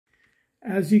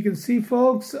As you can see,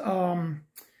 folks,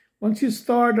 once you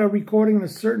start recording in a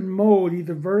certain mode,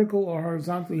 either vertical or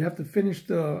horizontal, you have to finish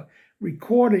the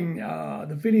recording,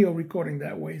 the video recording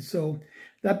that way. So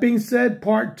that being said,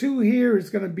 part 2 here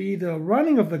is going to be the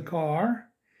running of the car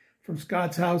from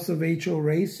Scott's House of HO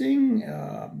Racing.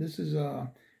 This is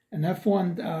an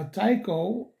F1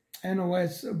 Tyco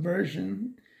NOS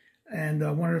version, and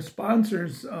one of the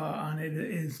sponsors on it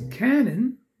is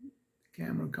Canon,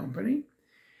 camera company.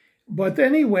 But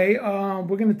anyway,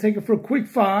 we're going to take it for a quick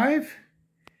 5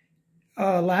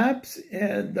 laps,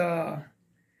 and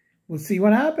we'll see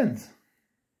what happens.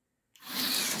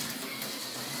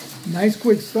 Nice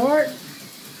quick start.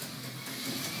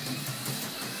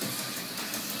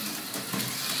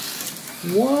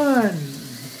 One.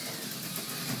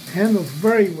 Handles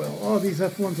very well. Oh, these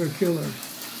F1s are killers.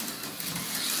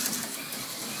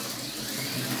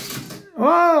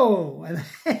 Oh,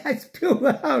 I spilled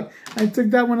out. I took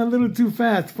that one a little too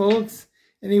fast, folks.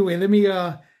 Anyway, let me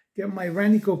get my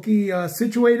Randy Koke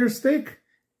situator stick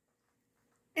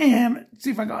and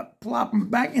see if I got plop him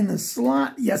back in the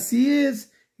slot. Yes, he is.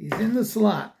 He's in the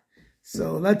slot.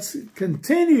 So let's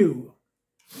continue.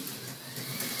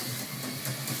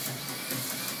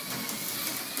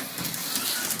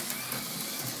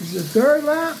 This is the 3rd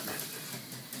lap.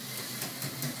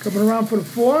 Coming around for the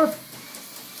 4th.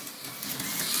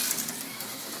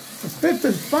 The 5th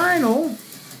and final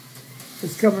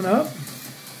is coming up.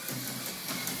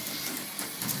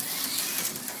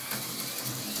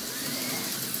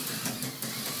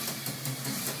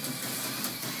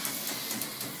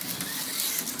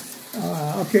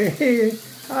 Okay,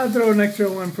 I'll throw an extra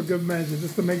one for good measure,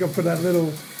 just to make up for that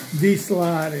little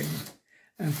de-sliding.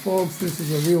 And folks, this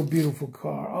is a real beautiful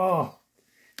car. Oh,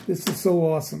 this is so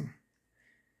awesome.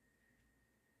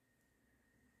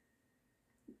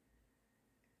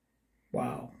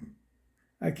 Wow.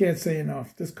 I can't say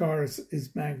enough. This car is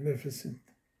magnificent.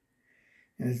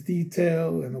 And its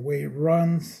detail and the way it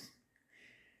runs.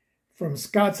 From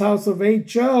Scott's House of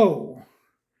HO.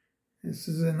 This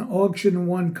is an auction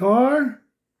 1 car.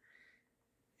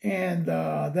 And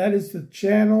that is the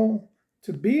channel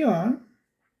to be on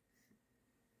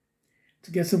to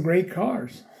get some great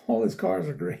cars. All his cars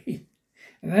are great.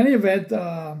 In any event,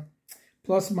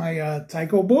 plus my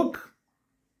Tyco book,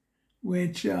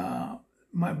 which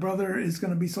my brother is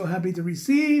going to be so happy to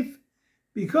receive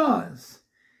because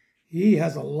he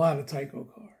has a lot of Tyco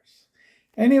cars.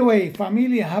 Anyway,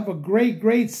 familia, have a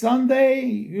great Sunday.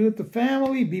 You with the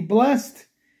family, be blessed.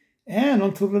 And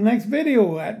until the next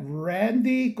video at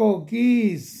Randy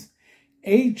Koke's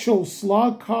HO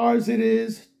Slot Cars it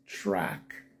is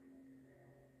track.